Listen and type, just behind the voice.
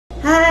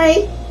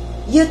Hi!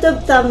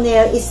 YouTube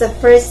thumbnail is the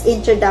first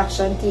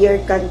introduction to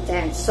your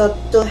content. So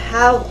to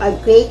have a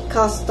great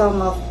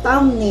custom of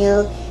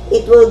thumbnail,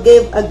 it will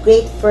give a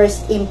great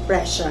first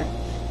impression.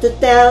 To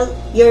tell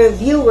your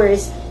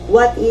viewers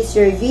what is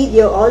your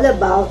video all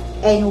about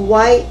and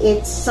why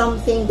it's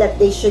something that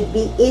they should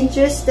be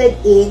interested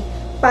in,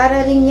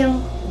 para rin yung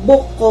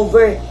book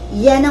cover.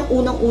 Yan ang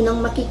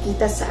unang-unang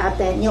makikita sa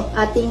atin, yung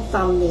ating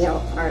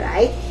thumbnail.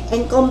 Alright?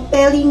 And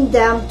compelling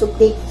them to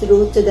click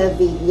through to the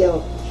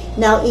video.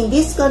 Now, in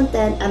this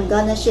content, I'm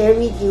gonna share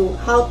with you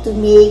how to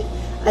make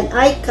an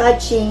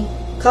eye-catching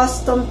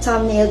custom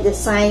thumbnail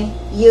design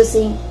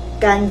using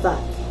Canva.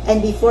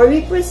 And before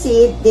we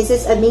proceed, this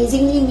is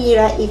Amazingly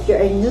Mira. If you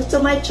are new to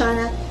my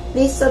channel,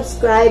 please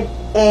subscribe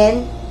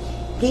and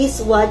please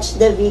watch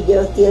the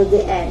video till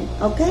the end.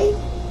 Okay?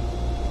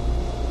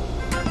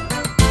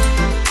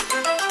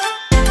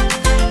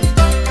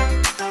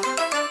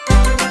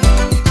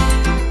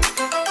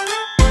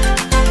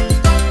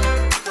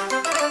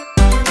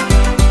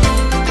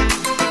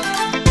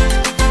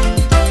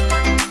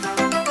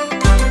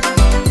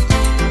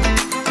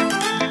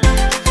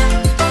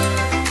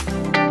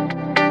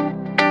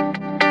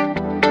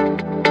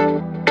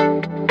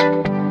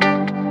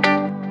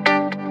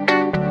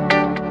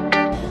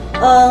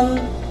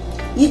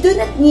 You do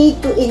not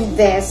need to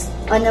invest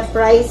on a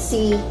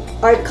pricey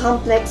or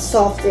complex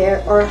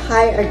software or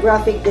hire a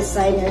graphic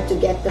designer to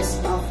get the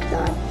stuff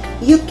done.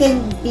 You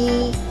can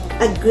be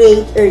a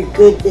great or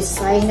good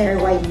designer,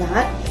 why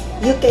not?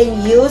 You can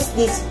use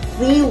this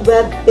free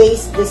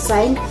web-based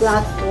design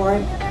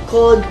platform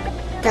called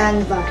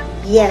Canva.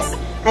 Yes,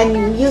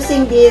 I'm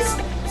using this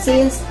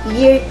since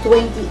year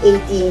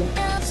 2018.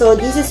 So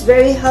this is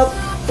very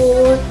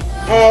helpful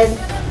and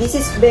this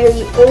is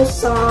very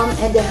awesome,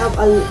 and they have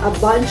a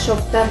bunch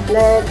of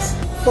templates,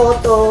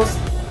 photos,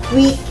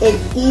 quick and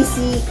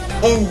easy,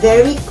 and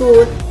very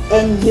cool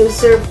and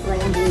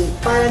user-friendly.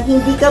 Parang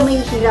hindi ka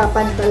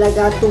mahihirapan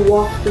talaga to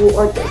walk through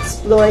or to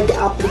explore the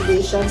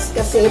applications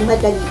kasi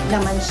madali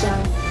naman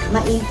siyang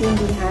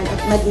maintindihan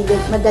at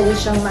madali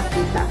siyang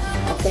makita.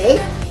 Okay?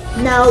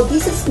 Now,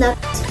 this is not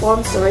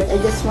sponsored.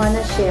 I just want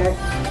to share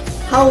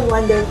how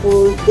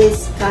wonderful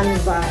this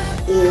Canva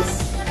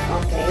is.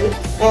 Okay,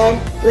 and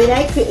when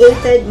I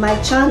created my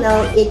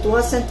channel, it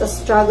wasn't a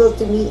struggle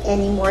to me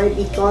anymore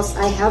because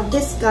I have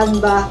this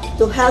Canva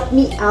to help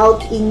me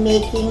out in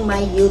making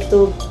my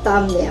YouTube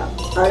thumbnail.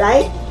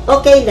 Alright?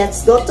 Okay,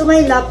 let's go to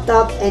my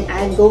laptop and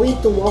I'm going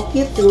to walk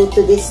you through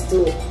to this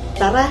tool.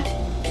 Tara!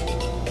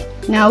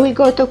 Now we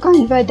go to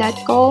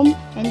canva.com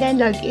and then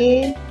log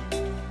in.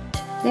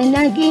 Then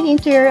log in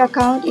into your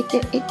account. It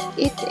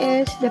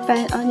is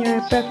depend on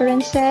your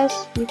preferences.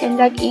 You can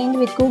log in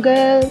with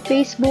Google,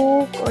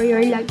 Facebook, or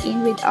you're logged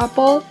in with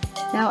Apple.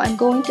 Now I'm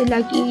going to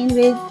log in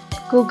with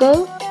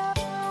Google.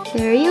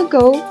 There you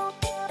go.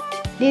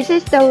 This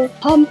is the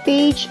home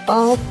page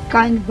of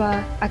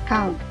Canva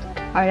account.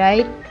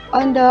 Alright.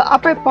 On the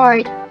upper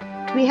part,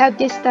 we have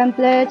these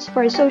templates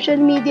for social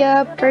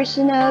media,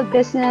 personal,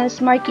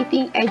 business,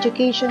 marketing,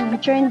 education,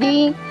 and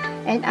trending.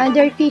 And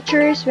under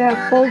features, we have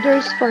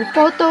folders for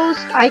photos,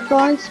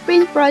 icons,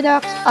 print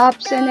products,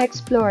 apps, and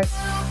explore.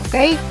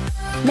 Okay?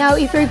 Now,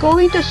 if you're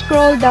going to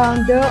scroll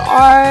down, there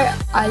are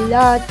a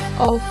lot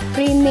of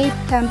pre-made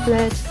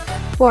templates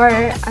for,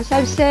 as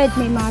I've said,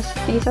 may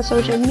sa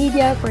social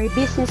media, for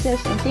businesses,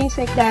 and things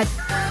like that.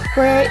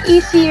 For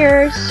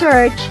easier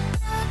search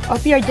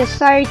of your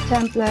desired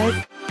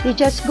template, you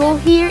just go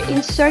here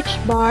in search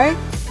bar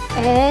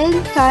and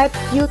type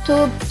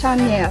YouTube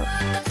thumbnail.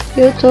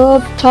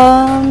 YouTube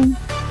thumbnail.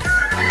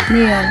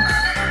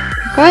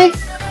 Okay?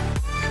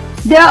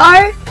 There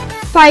are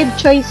 5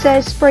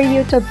 choices for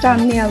YouTube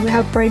thumbnail. We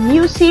have for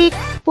music,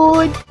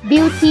 food,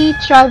 beauty,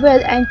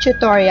 travel, and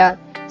tutorial.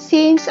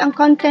 Since ang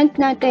content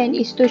natin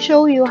is to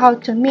show you how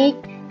to make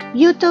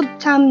YouTube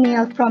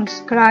thumbnail from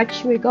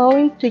scratch, we're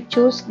going to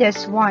choose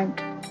this one.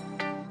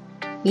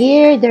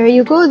 Here, there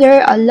you go.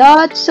 There are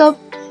lots of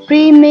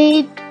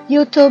pre-made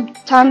YouTube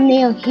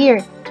thumbnail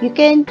here. You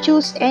can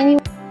choose any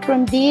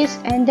from this,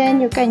 and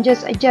then you can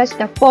just adjust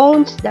the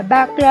fonts, the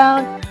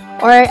background,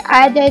 or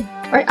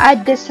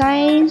add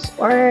designs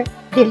or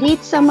delete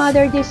some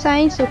other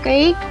designs.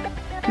 Okay,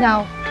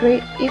 now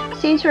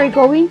since we're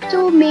going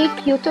to make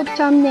YouTube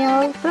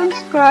thumbnail from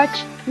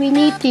scratch, we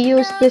need to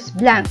use this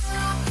blank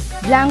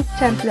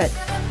template.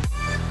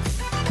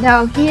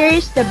 Now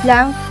here's the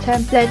blank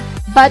template,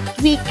 but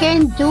we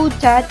can do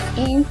that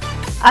in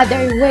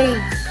other way.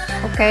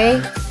 Okay,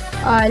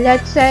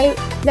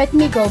 let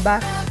me go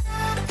back.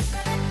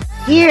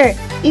 Here,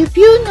 if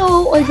you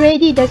know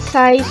already the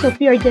size of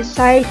your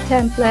desired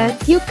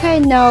template, you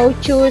can now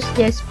choose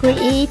this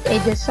create a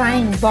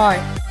design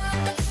bar.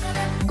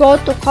 Go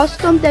to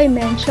custom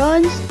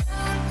dimensions,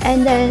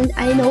 and then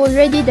I know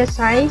already the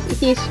size.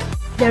 It is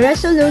the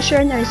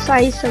resolution or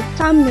size of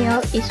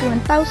thumbnail is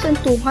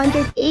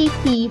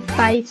 1280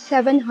 by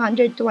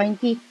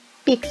 720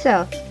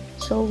 pixels.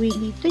 So we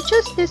need to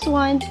choose this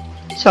one.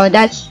 So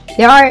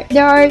there are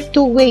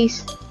 2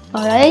 ways.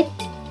 All right.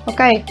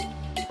 Okay.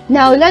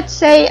 Now, let's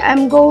say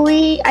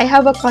I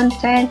have a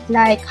content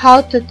like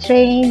how to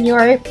train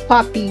your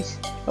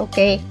puppies.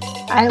 Okay,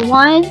 I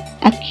want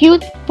a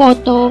cute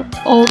photo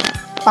of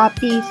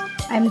puppies.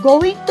 I'm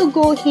going to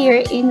go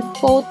here in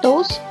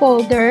Photos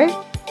folder,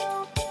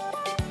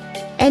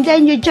 and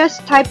then you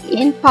just type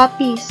in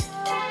puppies.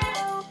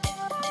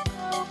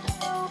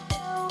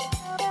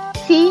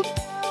 See,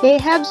 they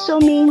have so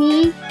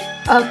many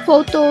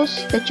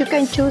photos that you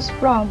can choose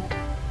from.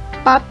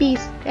 Puppies,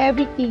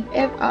 everything,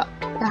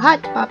 lahat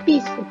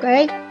puppies.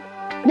 Okay.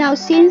 Now,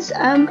 since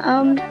I'm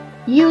a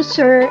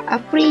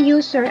free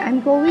user,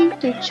 I'm going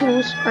to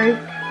choose or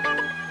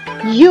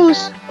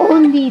use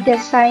only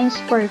designs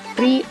for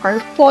free or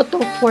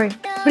photo for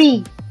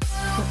free.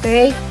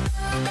 Okay.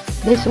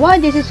 This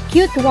is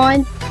cute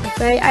one.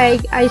 Okay,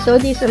 I saw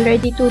this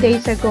already 2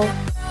 days ago.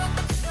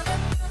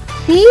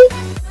 See?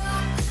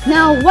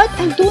 Now, what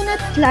I do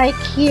not like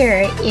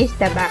here is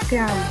the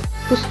background.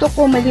 Gusto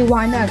ko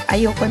maliwanag.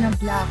 Ayoko ng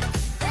black.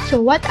 So,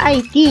 what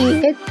I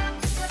did,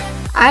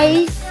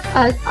 by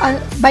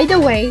the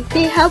way,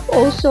 they have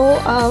also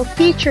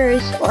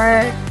features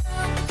or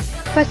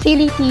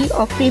facility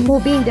of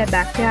removing the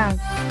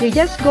background. You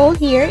just go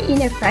here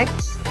in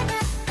Effects,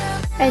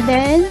 and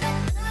then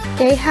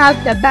they have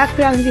the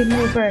background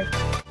remover.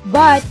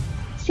 But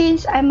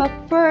since I'm a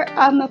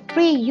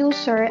free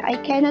user, I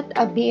cannot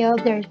avail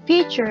their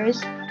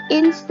features.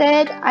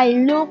 Instead,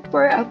 I look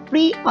for a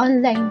free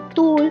online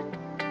tool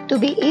to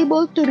be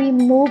able to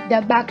remove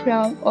the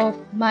background of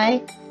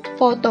my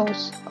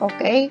photos.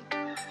 Okay.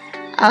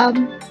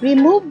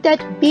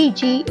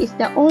 Remove.bg is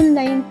the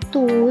online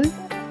tool.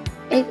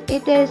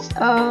 It is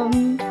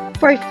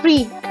for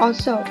free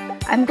also.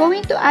 I'm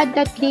going to add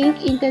that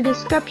link in the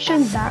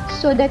description box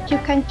so that you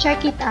can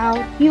check it out,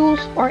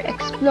 use or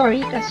explore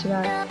it as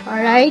well.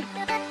 Alright?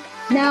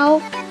 Now,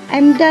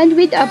 I'm done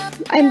with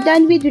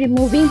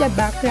removing the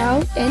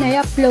background, and I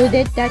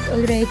uploaded that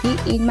already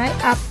in my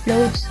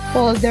uploads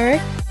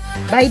folder.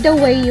 By the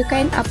way, you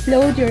can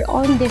upload your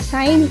own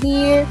design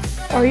here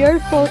or your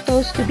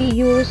photos to be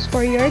used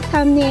for your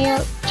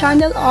thumbnail,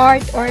 channel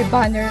art, or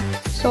banner,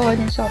 so on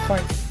and so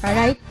forth.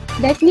 Alright?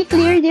 Let me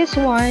clear this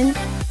one.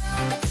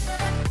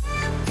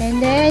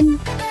 And then,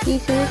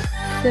 this is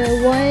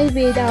the one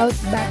without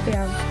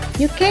background.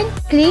 You can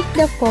click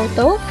the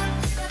photo,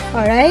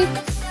 alright?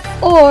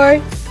 Or,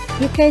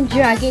 you can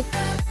drag it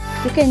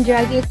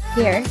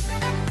here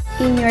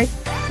in your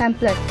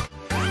template.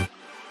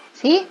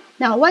 See?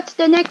 Now, what's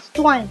the next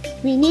one?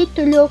 We need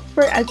to look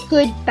for a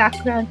good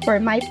background for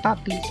my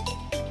puppies.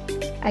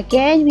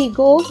 Again, we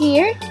go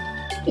here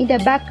in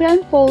the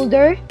background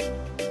folder.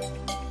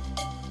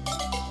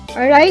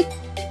 Alright?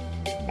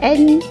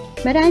 And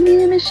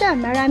marami naman siya.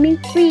 Maraming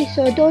free.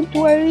 So, don't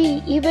worry.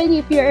 Even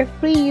if you're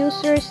free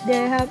users,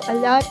 they have a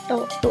lot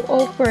to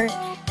offer.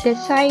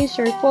 Designs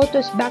or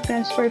photos,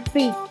 backgrounds for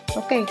free.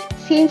 Okay.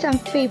 Since ang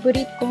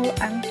favorite ko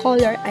ang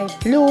color ay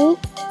blue,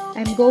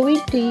 I'm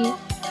going to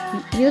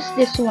use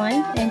this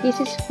one. And this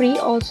is free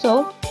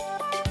also.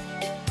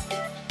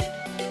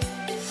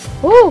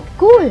 Oh,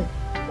 cool!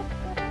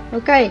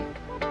 Okay.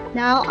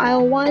 Now, I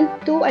want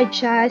to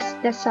adjust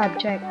the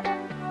subject.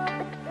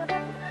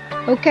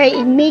 Okay,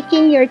 in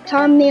making your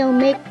thumbnail,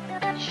 make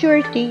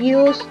sure to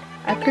use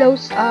a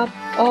close-up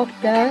of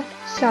the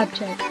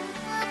subject.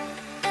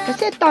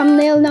 Kasi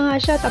thumbnail na nga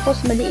siya,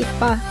 tapos maliit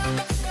pa.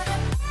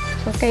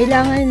 So,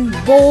 kailangan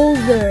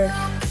bolder.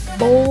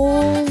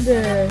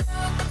 Bolder.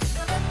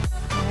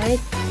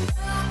 Right?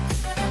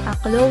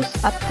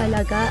 Naka-close-up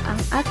talaga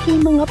ang aking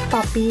mga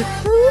puppies.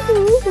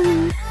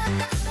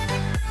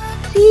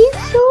 See?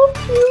 So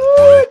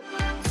cute!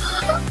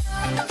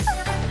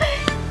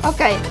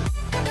 Okay.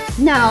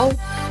 Now,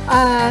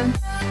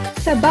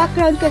 sa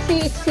background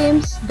kasi it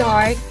seems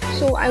dark,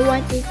 so I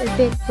want it a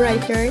bit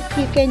brighter.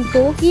 You can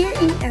go here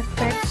in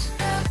Effects,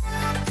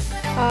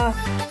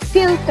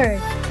 Filter,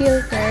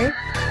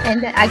 and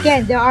then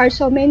again, there are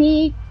so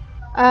many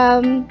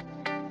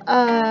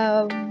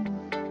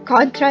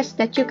contrast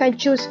that you can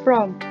choose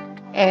from.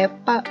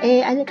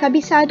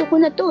 Kabisado ko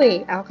na to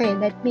eh. Okay,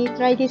 let me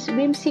try this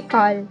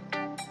whimsical.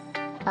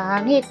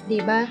 Pangit,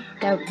 diba?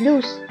 The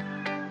blues.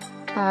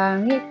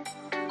 Pangit.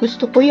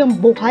 Gusto ko yung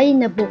buhay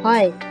na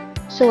buhay.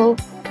 So,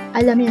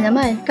 alam niyo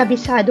naman,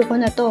 kabisado ko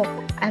na to.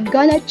 I'm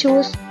gonna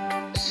choose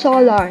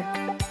solar.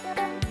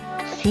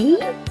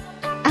 See?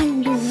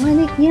 Ang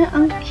liwanag niya,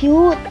 ang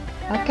cute.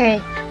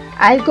 Okay.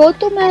 I'll go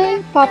to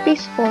my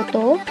puppy's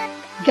photo.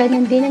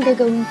 Ganun din ang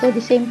gagawin ko.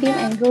 The same thing,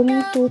 I'm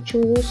going to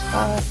choose,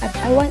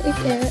 I want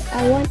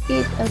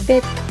it a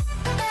bit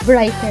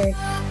brighter.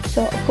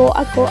 So,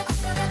 ako.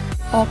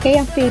 Okay,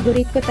 ang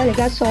favorite ko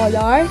talaga,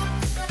 solar.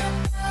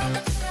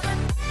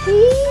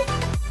 See?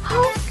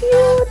 How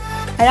cute!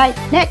 Alright,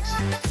 next.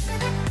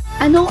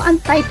 Ano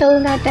ang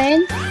title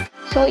natin?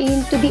 So,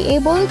 to be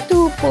able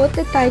to put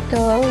the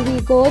title,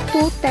 we go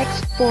to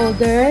text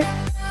folder.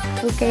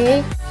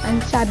 Okay?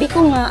 Ang sabi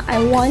ko nga, I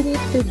want it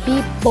to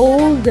be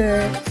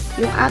bolder.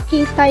 Yung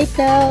aking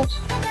title,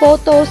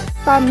 photos,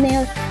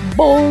 thumbnail,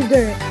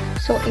 bolder.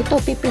 So,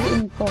 ito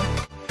pipiliin ko.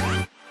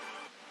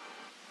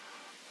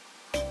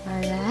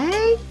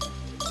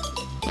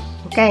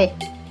 Okay,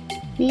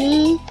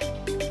 we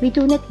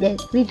do not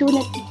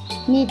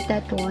need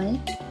that one.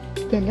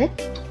 Delete.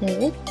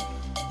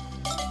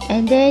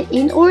 And then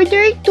in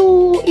order to,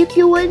 if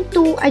you want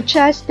to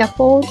adjust the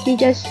font, you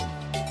just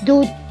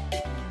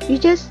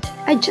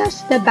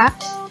adjust the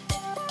box,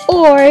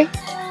 or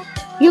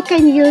you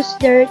can use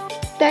their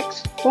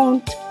text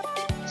font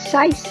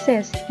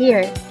sizes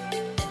here.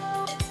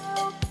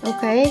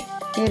 Okay,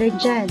 meron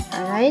dyan.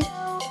 Alright,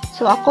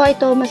 so ako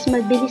ito mas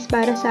mabilis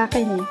para sa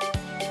akin eh.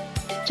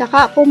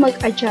 Tsaka ako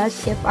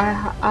mag-adjust if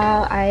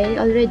I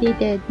already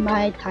did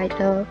my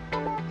title.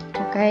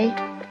 Okay,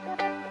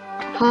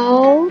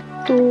 how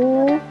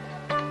to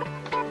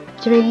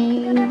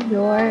train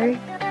your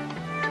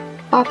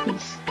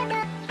puppies.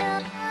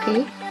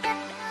 Okay,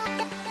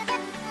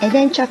 and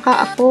then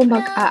tsaka ako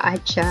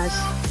mag-a-adjust.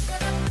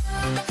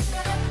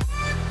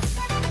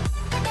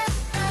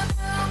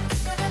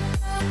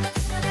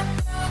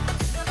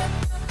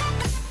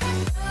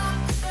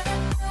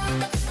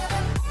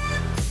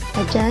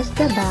 Adjust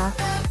the box.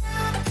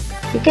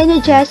 You can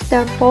adjust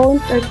the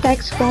font or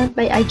text font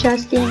by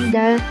adjusting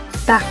the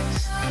box.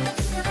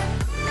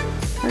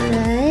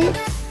 Alright.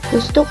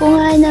 Gusto ko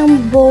nga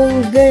ng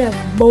bolder,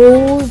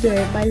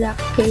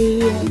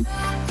 malaki yun.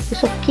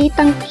 So,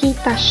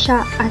 kitang-kita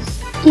siya as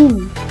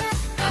in.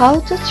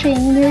 How to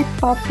train your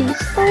puppies.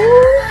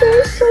 Oh,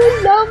 they're so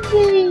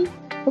lovely.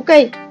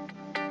 Okay,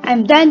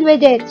 I'm done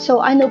with it. So,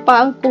 ano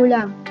pa ang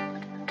kulang?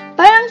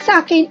 Parang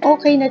sa akin,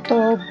 okay na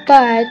to.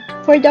 But,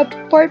 for the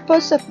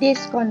purpose of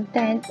this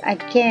content,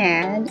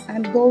 again,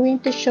 I'm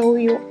going to show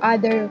you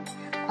other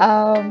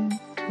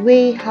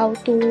way how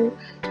to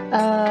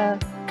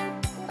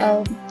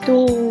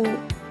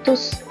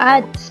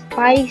add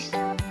spice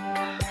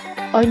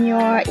on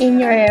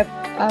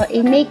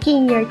in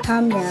making your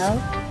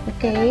thumbnail.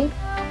 Okay,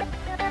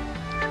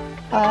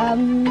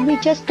 we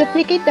just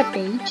duplicate the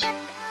page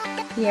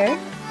here,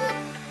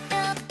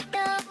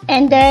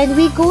 and then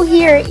we go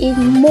here in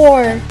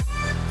more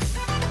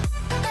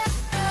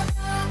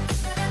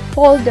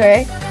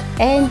folder,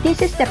 and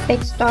this is the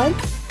piston.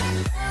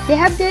 They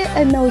have the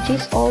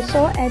emojis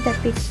also and the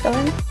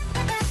piston.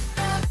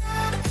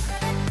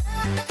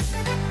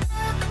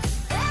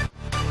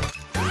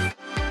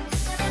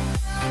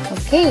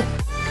 Okay,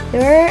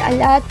 there are a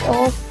lot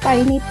of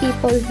tiny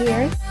people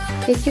here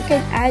that you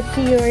can add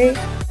to your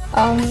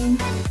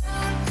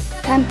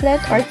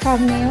template or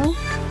thumbnail.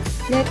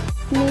 Let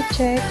me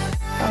check.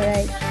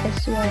 Alright,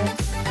 this one.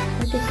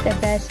 What is the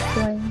best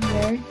one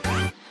here?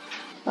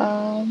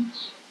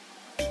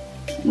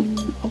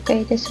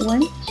 Okay, this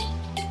one.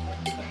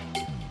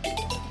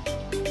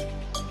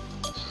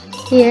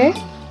 Here,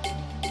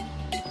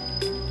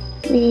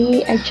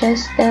 we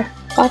adjust the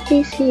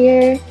puppies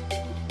here,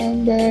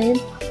 and then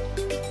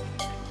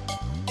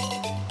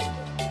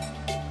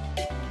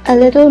a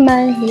little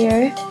man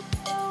here,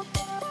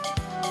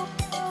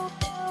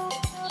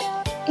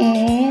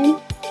 and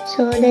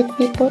so let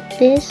me put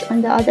this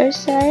on the other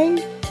side.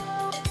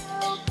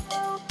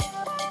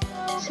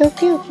 So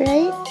cute,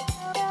 right?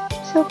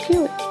 So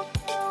cute.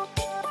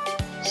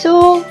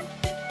 So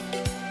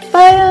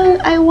parang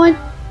I want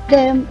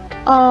them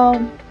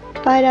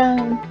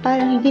parang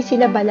hindi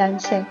sila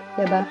balance,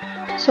 diba?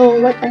 So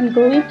what I'm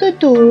going to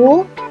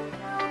do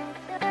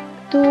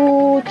to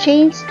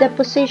change the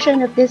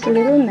position of this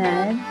little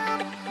man,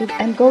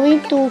 I'm going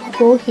to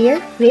go here,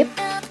 whip,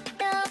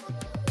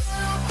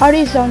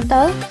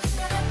 horizontal,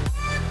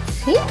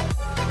 see?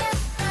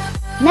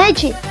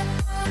 Magic!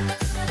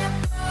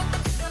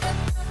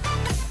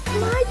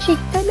 Magic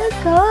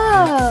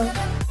talaga!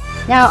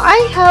 Now, I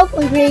have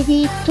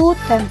already two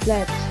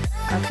templates,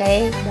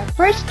 okay? The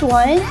first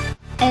one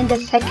and the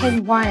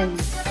second one.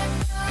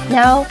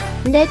 Now,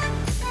 let's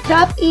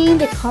drop in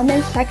the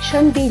comment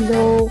section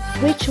below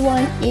which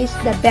one is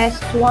the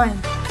best one.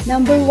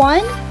 Number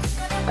 1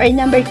 or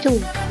number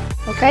 2,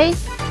 okay?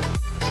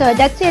 So,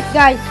 that's it,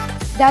 guys.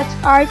 That's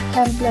our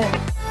template.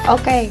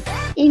 Okay,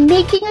 in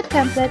making a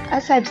template,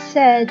 as I've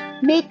said,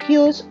 make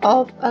use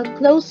of a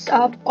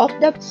close-up of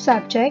the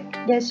subject,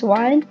 this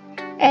one,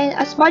 and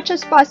as much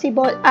as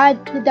possible, add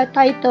the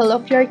title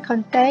of your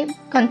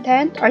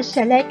content or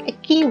select a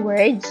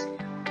keywords.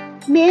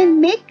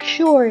 Make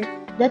sure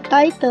the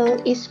title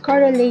is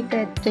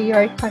correlated to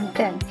your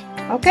content.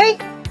 Okay?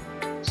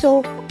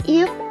 So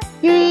if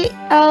you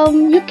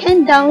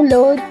can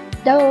download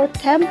the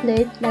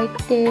template like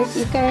this.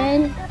 You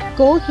can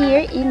go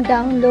here in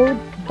download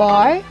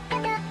bar.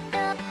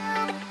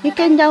 You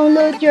can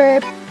download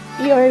your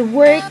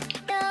work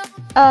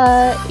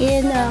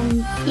in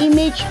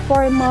image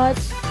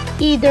formats,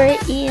 either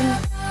in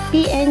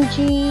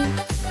PNG,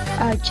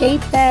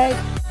 JPEG,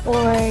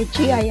 or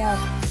GIF.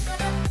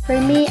 For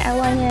me, I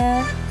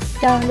wanna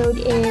download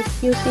it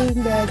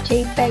using the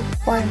JPEG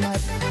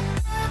format.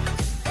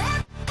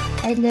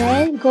 And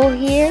then go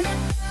here,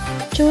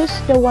 choose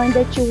the one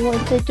that you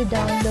wanted to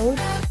download.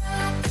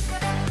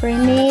 For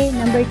me,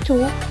 number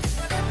 2.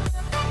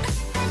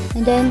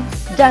 And then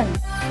done.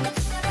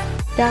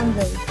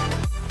 Download.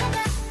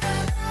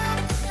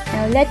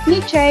 Now let me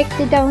check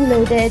the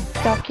downloaded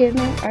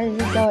document or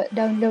the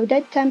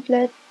downloaded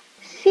template.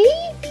 See?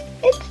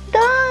 It's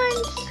done!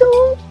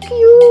 So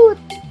cute!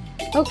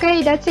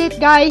 Okay, that's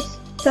it guys.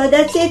 So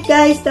that's it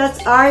guys,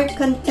 that's our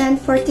content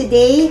for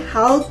today.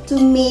 How to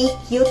make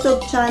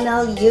YouTube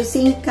channel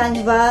using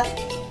Canva.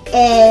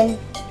 And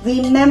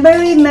remember,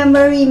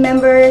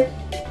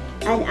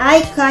 an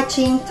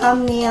eye-catching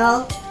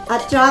thumbnail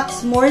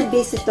attracts more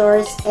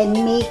visitors and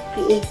make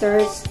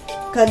creators'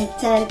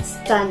 content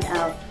stand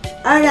out.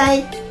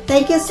 Alright,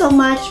 thank you so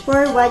much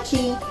for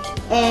watching,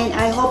 and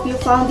I hope you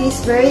found this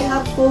very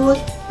helpful.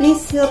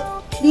 Please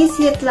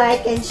hit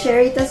like and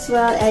share it as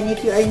well. And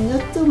if you are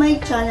new to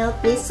my channel,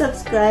 please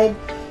subscribe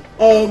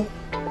and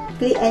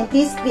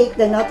please click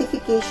the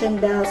notification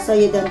bell so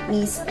you don't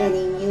miss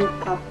any new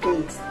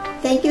updates.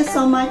 Thank you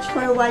so much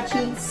for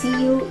watching. See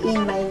you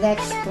in my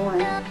next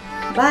one.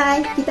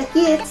 Bye! Kita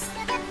kits!